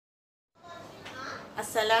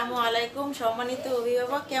আসসালামু আলাইকুম সম্মানিত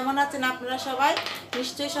অভিভাবক, কেমন আছেন আপনারা সবাই?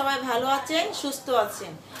 নিশ্চয়ই সবাই ভালো আছেন, সুস্থ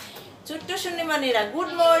আছেন। ছোট্ট সোনামণিরা, গুড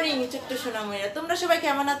মর্নিং। ছোট্ট সোনামণিরা, তোমরা সবাই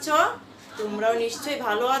কেমন আছো? তোমরাও নিশ্চয়ই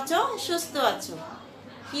ভালো আছো, সুস্থ আছো।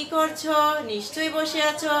 কি করছো? নিশ্চয়ই বসে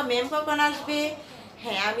আছো। ম্যাম কখন আসবে?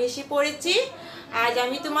 হ্যাঁ, আমি এসে পড়েছি। আজ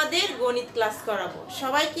আমি তোমাদের গণিত ক্লাস করাবো।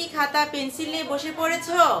 সবাই কি খাতা পেন্সিল নিয়ে বসে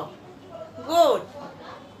পড়েছো? গুড।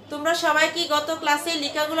 তোমরা সবাই কি গত ক্লাসে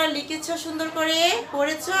লেখাগুলো লিখেছো, সুন্দর করে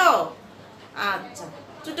পড়েছো? আচ্ছা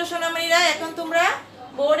ছোট সোনামণিরা, এখন তোমরা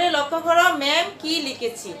বোর্ডে লক্ষ্য করো ম্যাম কি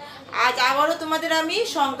লিখেছি। আজ আবারও তোমাদের আমি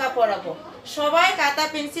সংখ্যা পড়াবো। সবাই খাতা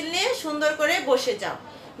পেন্সিল নিয়ে সুন্দর করে বসে যাও।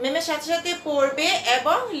 ম্যামের সাথে সাথে পড়বে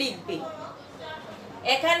এবং লিখবে।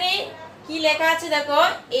 এখানে কি লেখা আছে দেখো,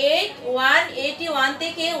 81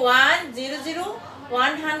 থেকে 100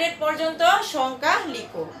 100 পর্যন্ত সংখ্যা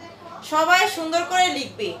লিখো। সবাই সুন্দর করে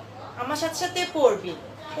লিখবে, আমার সাথে সাথে পড়বে।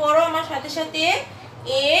 পড়ো আমার সাথে সাথে।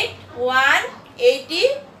 81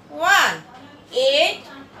 81,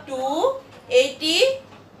 82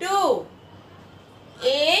 82,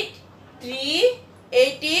 83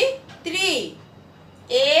 83,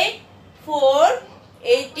 84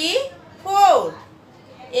 84,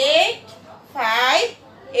 85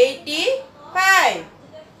 85,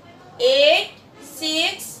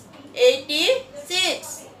 86 86,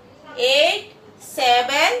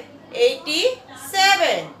 87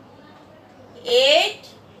 87,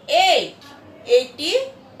 88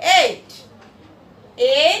 88,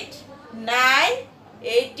 89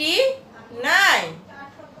 89,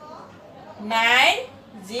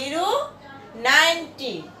 90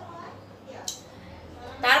 90।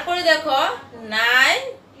 তারপরে দেখো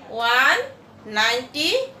 91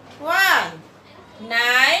 91,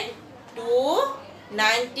 92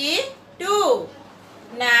 92,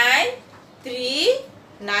 93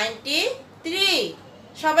 93।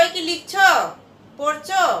 সবাই কি লিখছো,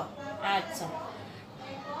 পড়ছো? আচ্ছা।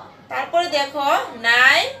 তারপরে দেখো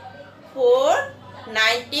 94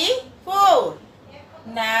 94,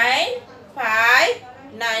 95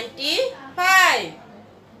 95,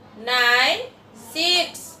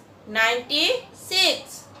 96 96,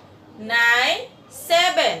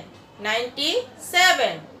 97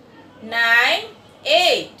 97,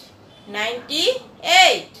 98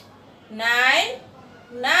 98,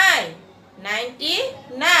 99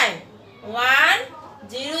 99, 100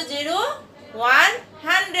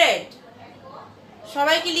 100।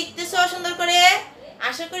 সবাই কি লিখতেছো সুন্দর করে?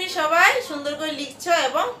 আশা করি সবাই সুন্দর করে লিখছো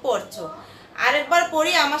এবং পড়ছো। আরেকবার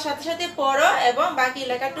পড়ি, আমার সাথে সাথে পড়ো এবং বাকি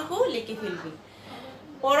লেখাটুকু লিখে ফেলবি।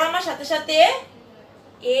 পড়ো আমার সাথে সাথে।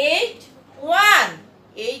 81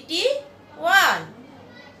 81,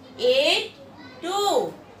 82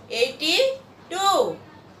 82,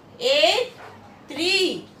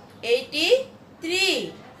 83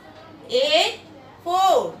 83,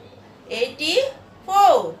 84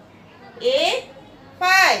 84,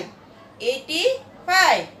 85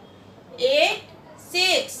 85,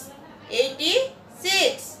 86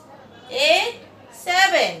 86,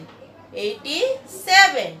 87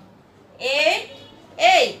 87,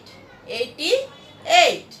 88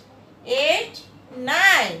 88,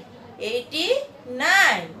 89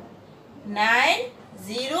 89,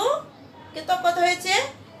 90 কত হয়েছে?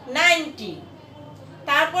 90।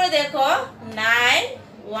 তারপরে দেখো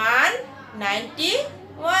 91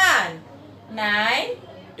 91,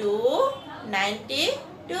 92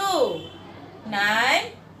 92,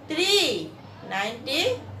 93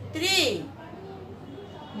 93,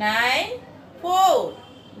 94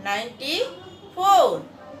 94,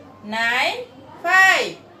 95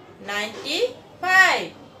 95,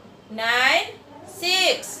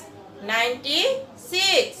 96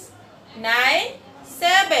 96,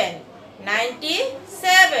 97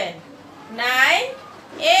 97,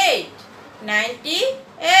 98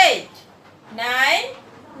 98,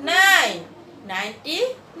 99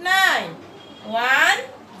 99, 100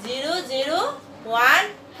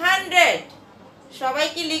 100। সবাই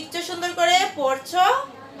কি লিখছো, সুন্দর করে পড়ছো?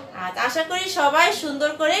 আচ্ছা, আশা করি সবাই সুন্দর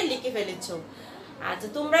করে লিখে ফেলেছো। আচ্ছা,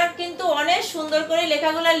 তোমরা কিন্তু অনেক সুন্দর করে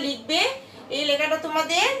লেখাগুলো লিখবে। এই লেখাটা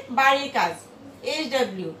তোমাদের বাড়ির কাজ।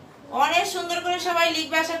 SW অনেক সুন্দর করে সবাই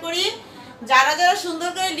লিখবে আশা করি। যারা যারা সুন্দর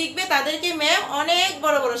করে লিখবে তাদেরকে ম্যাম অনেক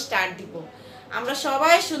বড় বড় স্টার দিব। আমরা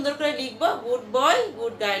সবাই সুন্দর করে লিখবো, গুড বয়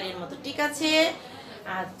গুড গার্লের মতো, ঠিক আছে?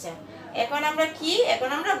 আচ্ছা, এখন আমরা কি? এখন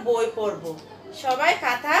আমরা বই পড়বো। সবাই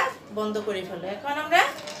খাতা বন্ধ করে ফেলো। এখন আমরা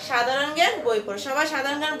সাধারণ জ্ঞান বই পড়ব। সবাই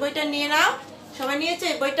সাধারণ জ্ঞান বইটা নিয়ে নাও। সবাই নিয়েছো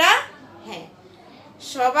এই বইটা? হ্যাঁ,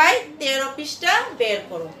 সবাই 13 পৃষ্ঠা বের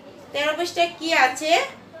করো। 13 পৃষ্ঠায় কি আছে?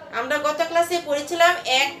 আমরা গত ক্লাসে পড়েছিলাম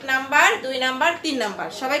 1 নাম্বার, 2 নাম্বার, 3 নাম্বার।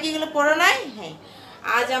 সবাই কি এগুলো পড়ো নাই? হ্যাঁ,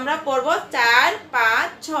 আজ আমরা পড়ব 4, 5,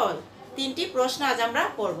 6 তিনটি প্রশ্ন আজ আমরা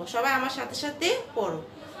পড়ব। সবাই আমার সাথে সাথে পড়ো।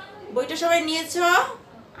 বইটা সবাই নিয়েছো?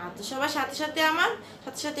 তো সবার সাথে সাথে আমার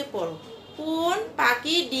সাথে সাথে পড়ো। কোন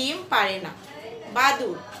পাখি ডিম পারে না?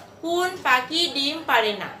 বাদুড়। কোন পাখি ডিম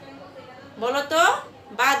পারে না? বলো তো,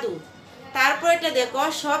 বাদুড়। তারপর এটা দেখো,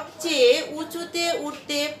 সবচেয়ে উঁচুতে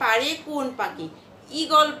উঠতে পারে কোন পাখি?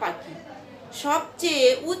 ঈগল পাখি। সবচেয়ে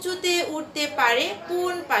উঁচুতে উঠতে পারে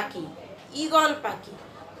কোন পাখি? ঈগল পাখি।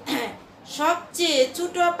 সবচেয়ে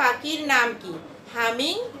ছোট পাখির নাম কি?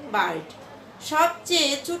 Humming bird.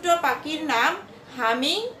 সবচেয়ে ছোট পাখির নাম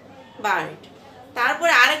হামিং বার্ড।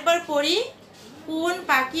 তারপরে আরেকবার পড়ি, কোন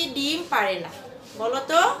পাখি ডিম পারে না? বলো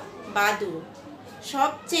তো, বাদুড়।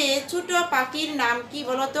 সবচেয়ে ছোট পাখির নাম কি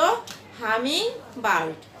বলো তো? Humming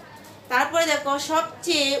bird. তারপরে দেখো,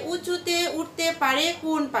 সবচেয়ে উঁচুতে উঠতে পারে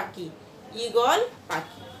কোন পাখি? ঈগল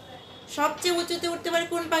পাখি। সবচেয়ে উঁচুতে উঠতে পারে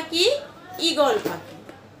কোন পাখি? ঈগল পাখি।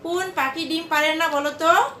 কোন পাখি ডিম পারে না বলো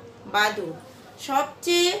তো? বাদুড়।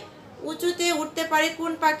 সবচেয়ে উঁচুতে উঠতে পারে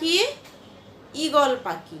কোন পাখি? ঈগল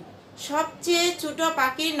পাখি। সবচেয়ে ছোট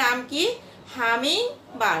পাখির নাম কি? Humming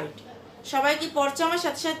bird. সবাই কি পড়ছো আমার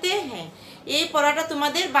সাথে সাথে? হ্যাঁ, এই পড়াটা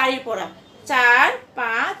তোমাদের বাড়ির পড়া। 4,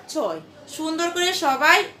 5, 6 সুন্দর করে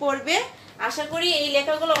সবাই পড়বে। আশা করি এই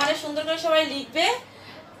লেখাগুলো অনেক সুন্দর করে সবাই লিখবে।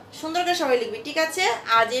 সুন্দর করে সবাই লিখবে, ঠিক আছে?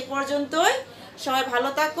 আজ এই পর্যন্তই। সবাই ভালো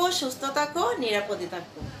থাকো, সুস্থ থাকো, নিরাপদে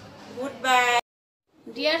থাকো। Good bye.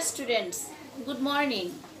 Dear students, good morning.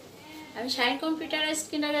 আমি শাইন কম্পিউটারাইজড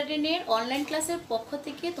কিন্ডারগার্টেনের অনলাইন ক্লাসের পক্ষ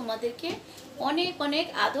থেকে তোমাদেরকে অনেক অনেক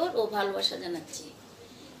আদর ও ভালোবাসা জানাচ্ছি।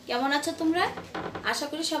 কেমন আছো তোমরা? আশা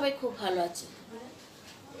করি সবাই খুব ভালো আছো।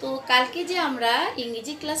 তো কালকে যে আমরা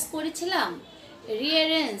ইংরেজি ক্লাস করেছিলাম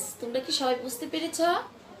রিঅ্যারেঞ্জ, তোমরা কি সবাই বুঝতে পেরেছো?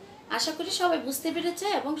 আশা করি সবাই বুঝতে পেরেছো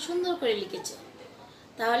এবং সুন্দর করে লিখেছো।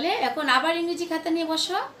 তাহলে এখন আবার ইংরেজি খাতা নিয়ে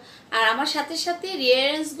বসো আর আমার সাথে সাথে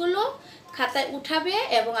রিঅ্যারেঞ্জগুলো খাতায় উঠাবে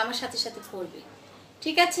এবং আমার সাথে সাথে পড়বে,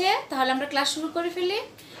 ঠিক আছে? তাহলে আমরা ক্লাস শুরু করে ফেলি।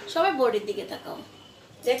 সবাই বোর্ডের দিকে তাকাও।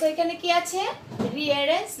 দেখো এখানে কি আছে?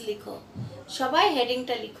 রিঅ্যারেঞ্জ লিখো। সবাই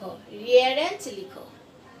হেডিংটা লিখো, রিঅ্যারেঞ্জ লিখো।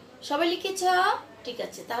 সবাই লিখেছ? ঠিক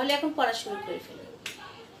আছে, তাহলে এখন পড়া শুরু করে ফেলি।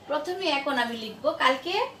 প্রথমে এখন আমি লিখবো,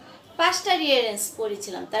 কালকে 5টা রিঅ্যারেঞ্জ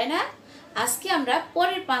পড়েছিলাম তাই না? আজকে আমরা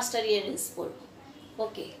পরের 5টা রিঅ্যারেঞ্জ পড়ব।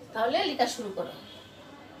 ওকে, তাহলে লেখা শুরু করো।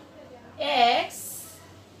 এক্স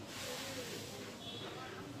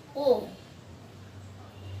ও,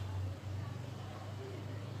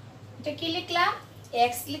 এটা কি লিখলাম?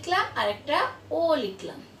 এক্স লিখলাম আর একটা ও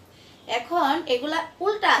লিখলাম। এখন এগুলা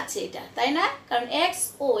উল্টা আছে এটা, তাই না? কারণ এক্স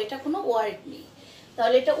ও এটা কোনো ওয়ার্ড নেই,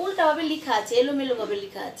 তাহলে এটা উল্টাভাবে লেখা আছে, এলোমেলোভাবে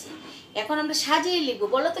লেখা আছে। এখন আমরা সাজিয়ে লিখবো।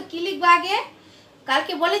 বলো তো কি লিখবো আগে?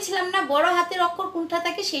 কালকে বলেছিলাম না বড় হাতের অক্ষর কোনটা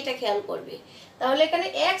থাকে সেটা খেয়াল করবে। তাহলে এখানে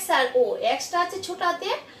এক্স আর ও, এক্সটা আছে ছোট হাতে,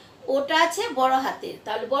 ওটা আছে বড় হাতের।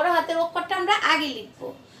 তাহলে বড় হাতের অক্ষরটা আমরা আগে লিখবো।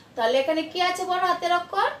 তাহলে এখানে কি আছে? বড় হাতের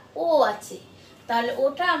অক্ষর ও আছে। তাহলে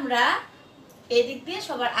ওটা আমরা এদিক দিয়ে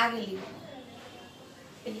সবার আগে লিখবো।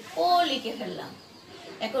 ও লিখে ফেললাম।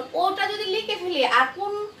 এখন ওটা যদি লিখে ফেলি আর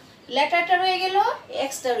কোন লেটারটা রয়ে গেল?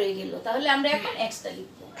 এক্সটা রয়ে গেল। তাহলে আমরা এখন এক্সটা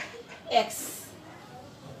লিখবো। এক্স।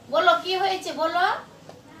 বলো কি হয়েছে? বলো।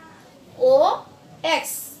 ও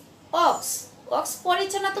এক্স, অক্স। অক্স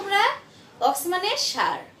পড়েছো না তোমরা? অক্স মানে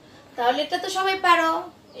ষাঁড়। তাহলে এটা তো সবাই পারো,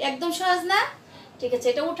 একদম সহজ না? ঠিক আছে,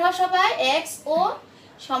 এটা উঠাও সবাই। এক্স ও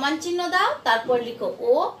সমান চিহ্ন দাও, তারপর লিখো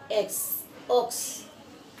ও এক্স, অক্স।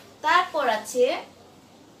 তারপর আছে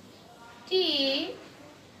টি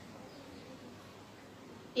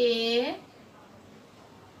এ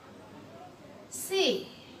সি,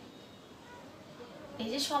 এই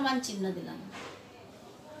যে সমান চিহ্ন দিলাম।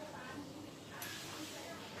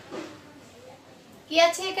 কি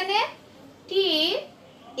আছে এখানে? টি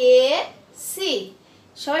এ সি।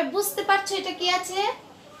 সবাই বুঝতে পারছো এটা কি আছে?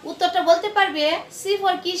 উত্তরটা বলতে পারবে? সি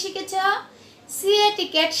ফর কি শিখেছ? সি এ টি,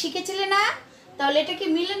 ক্যাট শিখেছিলে না? তাহলে এটা কি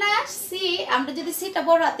মিলে না? সি, আমরা যদি সিটা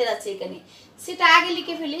বড় হাতের আছে এখানে, সিটা আগে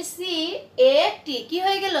লিখে ফেলি, সি এ টি কি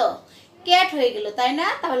হয়ে গেল? ক্যাট হয়ে গেল, তাই না?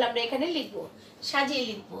 তাহলে আমরা এখানে লিখবো, সাজিয়ে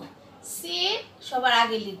লিখবো। সি সবার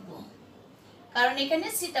আগে লিখবো, কারণ এখানে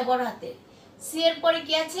সিটা বড় হাতের। সি এর পরে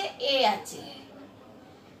কি আছে? এ আছে,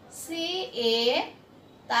 সি এ,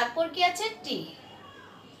 তারপর কি আছে? টি,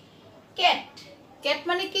 ক্যাট। ক্যাট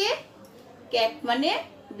মানে কি? ক্যাট মানে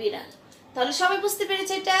বিড়াল। তাহলে সবাই বুঝতে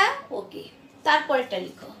পেরেছে এটা? ওকে, তারপরেরটা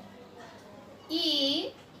লিখো। ই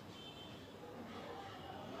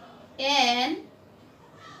এন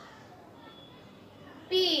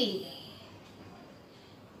পি,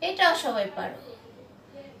 এটাও সবাই পারো,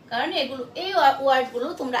 কারণ এগুলো এই ওয়ার্ডগুলো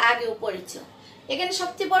তোমরা আগেও পড়েছো। এখানে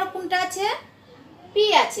সবচেয়ে বড় কোনটা আছে? পি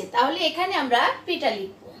আছে। তাহলে এখানে আমরা পিটা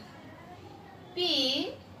লিখবো। ই এন পি, এটাও সবাই পারো, কারণ এগুলো এই ওয়ার্ডগুলো তোমরা আগেও পড়েছো। এখানে সবচেয়ে বড় কোনটা আছে? পি আছে। তাহলে এখানে আমরা পিটা লিখবো। তারপর লিখো ই এন, তারপর কি আছে? এ পি,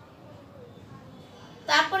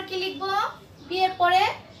 তারপর কি লিখবো, পি এর পরে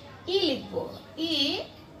ই লিখবো, ই,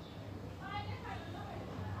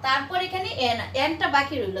 তারপর এখানে এন, এনটা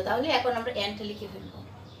বাকি রইলো, তাহলে এখন আমরা এনটা লিখে ফেলবো,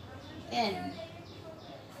 এন।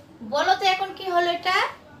 বলো তো এখন কি হলো এটা,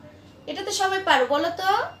 এটা তো সবাই পারো, বলো তো,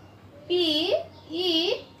 পি ই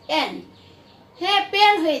এন, হ্যাঁ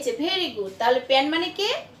পেন হয়েছে, ভেরি গুড। তাহলে পেন মানে কি,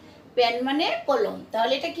 পেন মানে কলম,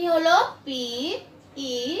 তাহলে এটা কি হলো, পি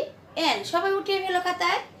ই এন। সবাই উঠিয়ে ফেলো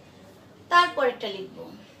খাতায়। তারপর এটা লিখবো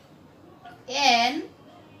এন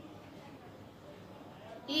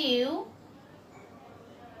ইউ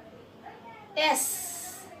এস,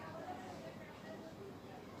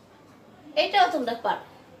 এটাও তোমরা পারো।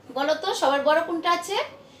 বলো তো সবার বড় কোনটা আছে,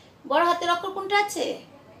 বড় হাতের অক্ষর কোনটা আছে,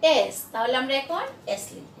 এস। তাহলে আমরা এখন এস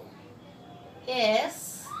লিখবো, এস।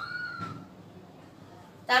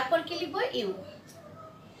 তারপর কি লিখবো, ইউ।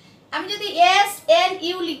 আমি যদি এস এন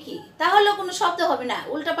ইউ লিখি তাহলে কোনো শব্দ হবে না,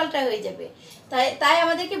 উল্টাপাল্টা হয়ে যাবে। তাই তাই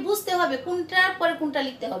আমাদেরকে বুঝতে হবে কোনটার পরে কোনটা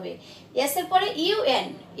লিখতে হবে। এস এর পরে U N,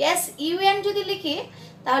 S U N যদি লিখি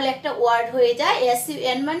তাহলে একটা ওয়ার্ড হয়ে যায়, এস ইউ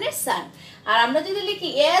এন মানে সান। আর আমরা যদি লিখি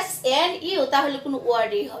এস এন ইউ তাহলে কোনো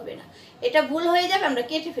ওয়ার্ডই হবে না, এটা ভুল হয়ে যাবে, আমরা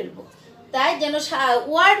কেটে ফেলবো। তাই যেন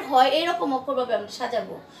ওয়ার্ড হয় এইরকম অক্ষরভাবে আমরা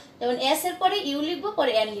সাজাবো। যেমন এস এর পরে ইউ লিখবো,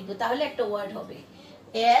 পরে এন লিখবো, তাহলে একটা ওয়ার্ড হবে,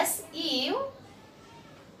 এস ইউ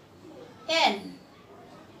এন,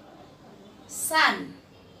 সান।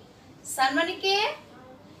 সান মানে কি,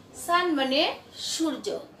 সান মানে সূর্য।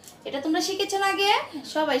 এটা তোমরা শিখেছো না আগে,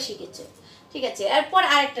 সবাই শিখেছো, ঠিক আছে। এরপর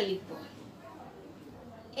আরেকটা লিখবো,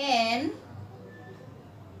 এন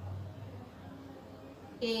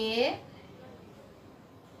এ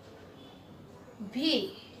ভি,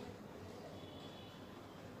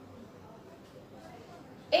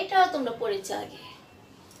 এইটাও তোমরা পড়েছো আগে।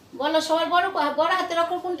 বলো সবার বড় বড় হাতের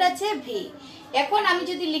অক্ষর কোনটা আছে, ভি। এখন আমি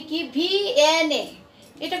যদি লিখি ভি এন এ,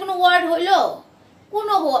 এটা কোনো ওয়ার্ড হইলো,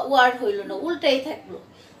 কোনো ওয়ার্ড হইলো না, উল্টাই থাকলো।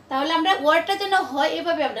 তাহলে আমরা ওয়ার্ডটা যেন হয়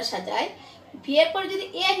এভাবে আমরা সাজাই, ভি এর পরে যদি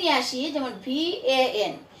এ নিয়ে আসি, যেমন ভি এ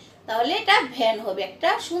এন, তাহলে এটা ভ্যান হবে, একটা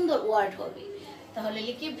সুন্দর ওয়ার্ড হবে। তাহলে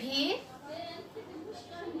লিখি V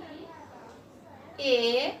A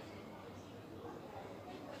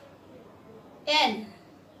N,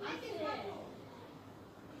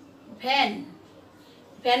 van.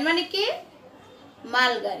 Van মানে কি,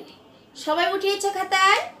 মালগাড়ি। সবাই উঠিয়েছে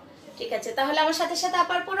খাতায়, ঠিক আছে। তাহলে আমার সাথে সাথে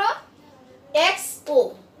আবার পড়ো, এক্স ও,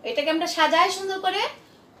 এটাকে আমরা সাজাই সুন্দর করে,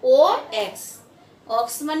 ও এক্স,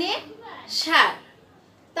 অক্স মানে ষাঁড়।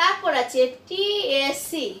 তারপর আছে টি এ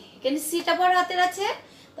সি, এখানে সিটা বড় হাতের আছে,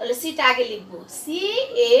 তাহলে সিটা আগে লিখবো, সি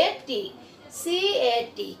এ টি, সি এ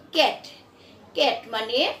টি, ক্যাট। ক্যাট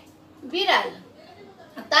মানে বিড়াল।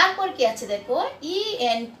 তারপর কি আছে দেখো, ই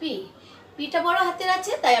এন পি, পিটা বড় হাতের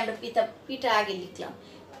আছে তাই আমরা পিটা আগে লিখলাম,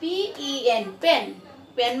 P E N, pen.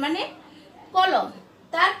 Pen মানে কলম।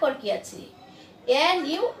 তারপর কি আছে, এন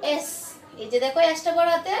ইউ এস, এই যে দেখো এসটা বড়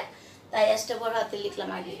হাতের তাই এসটা বড় হাতে লিখলাম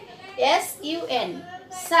আগে, এস ইউ এন,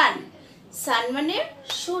 সান। সান মানে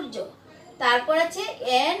সূর্য। তারপর আছে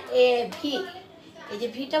এন এ ভি, এই যে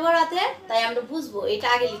ভিটা বড় হাতের তাই আমরা বুঝবো এটা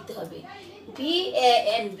আগে লিখতে হবে, V A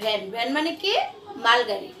N, van. Van মানে কি,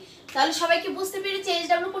 মালগাড়ি। তাহলে সবাইকে বুঝতে পেরেছি এইচ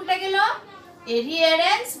ডাব্লিউ কোনটা গেল,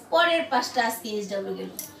 রিয়ারেন্স পরের পাঁচটা আজকে এইচ ডাব্লিউ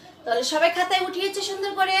গেল। তাহলে সবাই খাতায় উঠিয়েছে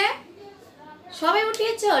সুন্দর করে, সবাই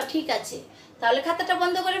উঠিয়েছে, ঠিক আছে। তাহলে খাতাটা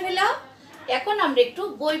বন্ধ করে ফেলো। এখন আমরা একটু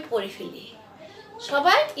বই পড়ে ফেলি,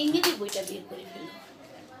 সবাই ইংরেজি বইটা বের করে ফেলো,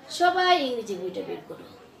 সবাই ইংরেজি বইটা বের করো।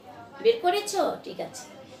 বের করেছো, ঠিক আছে।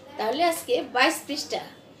 তাহলে আজকে 22 পৃষ্ঠা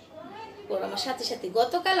পড়ো আমার সাথে সাথে।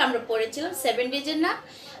 গতকাল আমরা পড়েছিলাম 7 ডেজের নাম,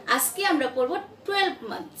 আজকে আমরা পড়বো 12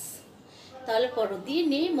 মান্থস। তাহলে পড়ো, দি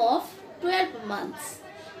নেম অফ 12 মান্থস,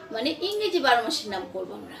 মানে ইংরেজি 12 মাসের নাম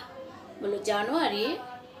পড়বো আমরা। বলো, জানুয়ারি,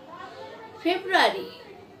 ফেব্রুয়ারি,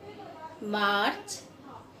 মার্চ,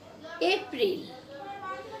 এপ্রিল,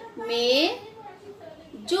 মে,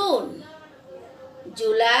 June,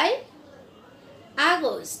 July,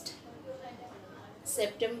 August,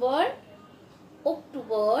 September,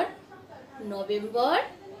 October, November,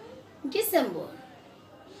 December.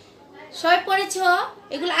 সবাই পড়েছ,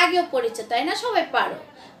 এগুলো আগেও পড়েছ তাই না, সবাই পারো।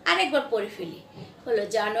 আরেকবার পড়ে ফেলি, হলো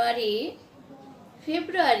জানুয়ারি,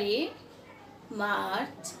 ফেব্রুয়ারি,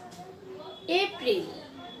 মার্চ, এপ্রিল,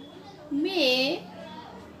 মে,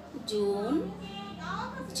 June,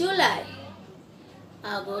 July,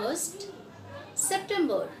 August,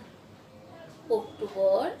 September,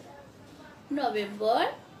 October, November,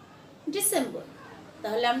 December.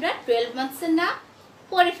 তাহলে আমরা 12 মান্থসের নাম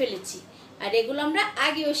পড়ে ফেলেছি, আর এগুলো আমরা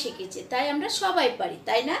আগেও শিখেছি, তাই আমরা সবাই পারি,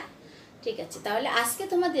 তাই না? ঠিক আছে। তাহলে আজকে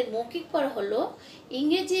তোমাদের মৌখিক পড়া হলো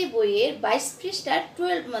ইংরেজি বইয়ের 22 পৃষ্ঠার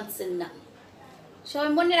 12 মান্থসের নাম।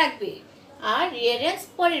 সবাই মনে রাখবে। আর রিয়ারেন্স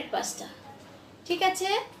পরের পাঁচটা, ঠিক আছে?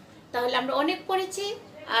 তাহলে আমরা অনেক পড়েছি,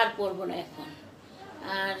 আর পড়বো না এখন।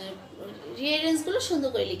 আর রিয়ারেন্সগুলো সুন্দর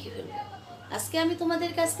করে লিখে ফেলবো। আজকে আমি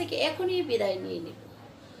তোমাদের কাছ থেকে এখনই বিদায় নিয়ে নেব।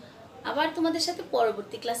 আবার তোমাদের সাথে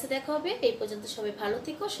পরবর্তী ক্লাসে দেখা হবে। এই পর্যন্ত সবাই ভালো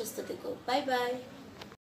থেকো, সুস্থ থেকো। Bye bye.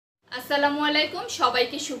 আসসালামু আলাইকুম,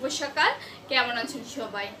 সবাইকে শুভ সকাল। কেমন আছেন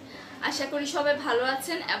সবাই? আশা করি সবাই ভালো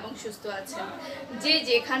আছেন এবং সুস্থ আছেন। যে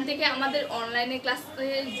যেখান থেকে আমাদের অনলাইনে ক্লাসে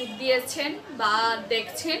যোগ দিয়েছেন বা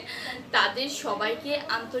দেখছেন, তাদের সবাইকে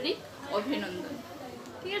আন্তরিক অভিনন্দন।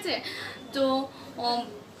 ঠিক আছে? তো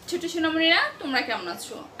ছোট সোনামণিরা, তোমরা কেমন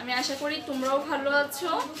আছো? আমি আশা করি তোমরাও ভালো আছো।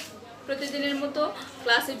 প্রতিদিনের মতো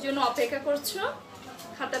ক্লাসের জন্য অপেক্ষা করছো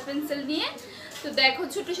খাতা পেন্সিল নিয়ে। তো দেখো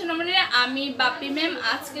ছোট সোনামণিরা, আমি বাপি ম্যাম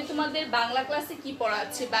আজকে তোমাদের বাংলা ক্লাসে কি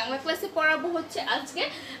পড়াচ্ছি। বাংলা ক্লাসে পড়াবো হচ্ছে আজকে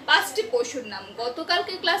 5টি পশুর নাম।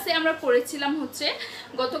 গতকালকে ক্লাসে আমরা পড়েছিলাম হচ্ছে,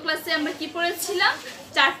 গত ক্লাসে আমরা কি পড়েছিলাম?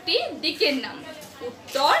 4টি দিকের নাম,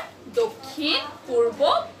 উত্তর, দক্ষিণ, পূর্ব,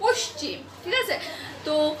 পশ্চিম। ঠিক আছে?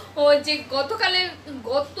 তো যে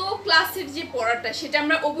গত ক্লাসের যে পড়াটা, সেটা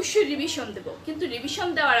আমরা অবশ্যই রিভিশন দেব। কিন্তু রিভিশন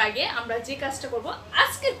দেওয়ার আগে আমরা যে কাজটা করব,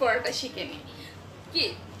 আজকের পড়াটা শিখে নিই। কি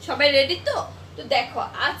সবাই রেডি তো? তো দেখো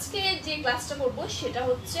আজকে যে ক্লাসটা করব সেটা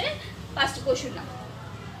হচ্ছে 5টি পশুর নাম।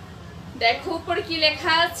 দেখো উপরে কি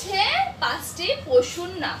লেখা আছে? 5টি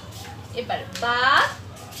পশুর নাম। এবার বাঘ,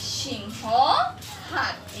 সিংহ,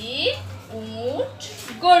 হাতি, উট,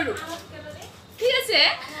 গরু। ঠিক আছে?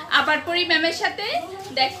 আবার পড়ি ম্যামের সাথে।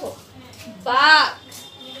 দেখো বাঘ,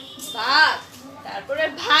 বাঘ, তারপরে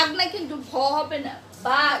ভাগ না, কিন্তু ভ হবে না,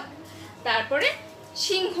 বাঘ। তারপরে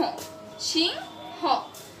সিংহ, সিংহ,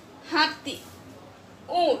 হাতি,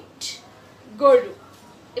 উট, গরু।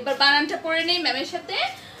 এবার বানানটা পড়ে নেই ম্যামের সাথে।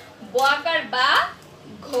 বোয়াকার বা,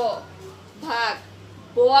 ঘ, ভাগ।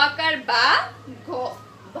 বোয়াকার বা, ঘ,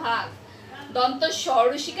 ভাগ। দন্ত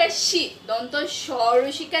স্বরসিকার শি, দন্ত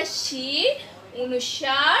স্বরসিকার শি,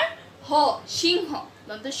 অনুসার হ, সিংহ।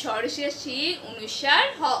 দন্ত স্বরসিকার শি, অনুসার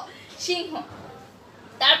হ, সিংহ।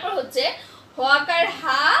 তারপর হচ্ছে হ আকার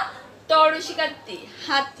হা, তরসিকার তি,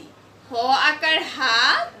 হাতি। হ আকার হা,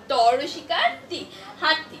 তরসিকার তি,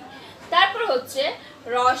 হাতি। তারপর হচ্ছে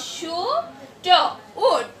রস্যু ট,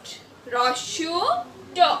 উট। রস্যু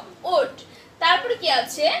ট, উট। তারপরে কি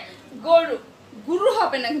আছে? গরু। গুরু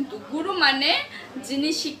হবে না কিন্তু, গুরু মানে যিনি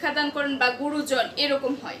শিক্ষাদান করেন বা গুরুজন,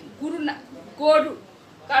 এরকম হয়। গুরু না, গরু,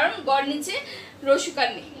 কারণ গর নিচে রসুকার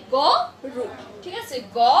নেই। গ রু। ঠিক আছে?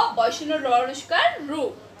 গ বয়সীন র রসুকার রু,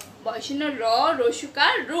 বয়সীন র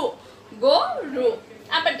রসুকার রু, গো রু।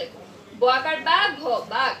 আবার দেখো বয়াকার বা, ঘ,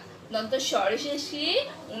 বাঘ। দন্ত স্বরশেষী,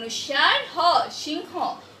 অনুসার হ, সিংহ।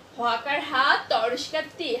 হ আকার হা, তরসিকার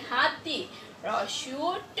তি, হাতি। রস্যু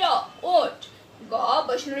ট, উট। গ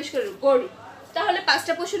বয়সীন রসুকার রু, গরু। তাহলে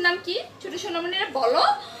 5টা পশুর নাম কি ছোট সোনামণিরা বলো?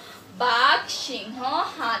 বাঘ, সিংহ,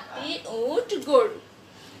 হাতি, উট, গরু।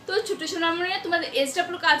 তো ছোট সোনামণিরা, তোমাদের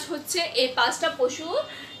এসডব্লিউ কাজ হচ্ছে এই 5টা পশুর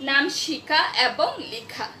নাম শিখা এবং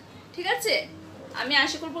লেখা। ঠিক আছে? আমি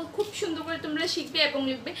আশা করবো খুব সুন্দর করে তোমরা শিখবে এবং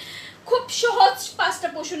লিখবে। খুব সহজ 5টা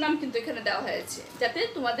পশুর নাম কিন্তু এখানে দেওয়া হয়েছে, যাতে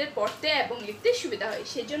তোমাদের পড়তে এবং লিখতে সুবিধা হয়,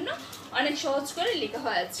 সেজন্য অনেক সহজ করে লেখা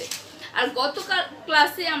হয়েছে। আর গতকাল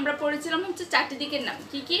ক্লাসে আমরা পড়েছিলাম হচ্ছে 4টি দিকের নাম।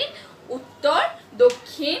 কি কি? উত্তর,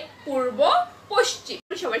 দক্ষিণ, পূর্ব, পশ্চিম।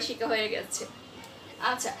 সবাই শেখা হয়ে গেছে।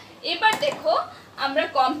 আচ্ছা, এবার দেখো আমরা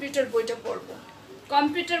কম্পিউটার বইটা পড়ব।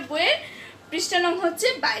 কম্পিউটার বইয়ের পৃষ্ঠা নং হচ্ছে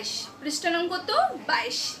 22। পৃষ্ঠা নং কত?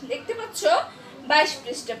 22। দেখতে পাচ্ছ 22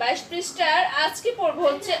 পৃষ্ঠা। 22 পৃষ্ঠার আজকে পড়ব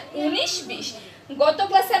হচ্ছে 19, 20। গত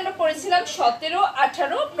ক্লাসে আমরা পড়েছিলাম 17,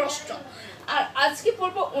 18 প্রশ্ন, আর আজকে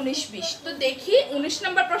পড়ব 19, 20। তো দেখি 19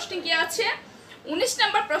 নম্বর প্রশ্নে কি আছে। 19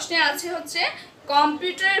 নম্বর প্রশ্নে আছে হচ্ছে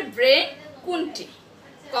কম্পিউটারের ব্রেন কোনটি?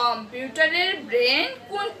 কম্পিউটারের ব্রেন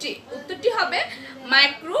কোনটি? উত্তরটি হবে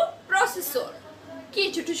মাইক্রো প্রসেসর। কি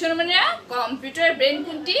ছোট সোনামণিরা, কম্পিউটারের ব্রেন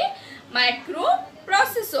কোনটি? Micro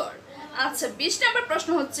processor. আচ্ছা, 20 নম্বর প্রশ্ন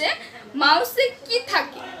হচ্ছে মাউসে কি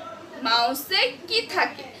থাকে? মাউসে কি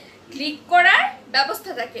থাকে? ক্লিক করার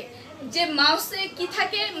ব্যবস্থা থাকে। যে মাউসে কি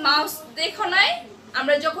থাকে? মাউস দেখো নাই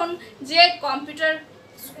আমরা যখন যে কম্পিউটার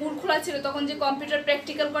স্কুল খোলা ছিল তখন যে কম্পিউটার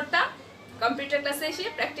প্র্যাকটিক্যাল করতাম, কম্পিউটার ক্লাসে এসে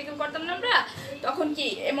প্র্যাকটিক্যাল করতাম না আমরা, তখন কি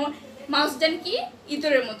এমন মাউস দেন কি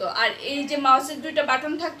ইঁদুরের মতো, আর এই যে মাউসের 2টা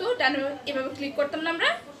বাটন থাকতো, ডানে এভাবে ক্লিক করতাম না আমরা,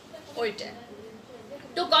 ওইটা।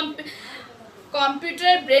 তো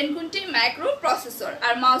কম্পিউটারের ব্রেন কোনটি? Micro processor.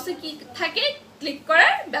 আর মাউসে কি থাকে? ক্লিক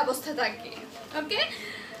করার ব্যবস্থা থাকে। ওকে,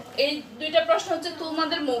 এই 2টা প্রশ্ন হচ্ছে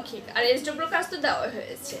তোমাদের মৌখিক, আর এসডব্লিউ কাজ তো দেওয়া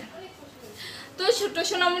হয়েছে। তো ছোট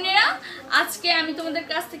সোনামণিরা, আজকে আমি তোমাদের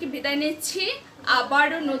কাছ থেকে বিদায় নিচ্ছি।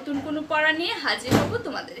 আবারও নতুন কোনো পড়া নিয়ে হাজির হব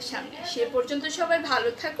তোমাদের সামনে। সে পর্যন্ত সবাই ভালো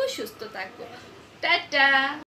থাকো, সুস্থ থাকো। টাটা।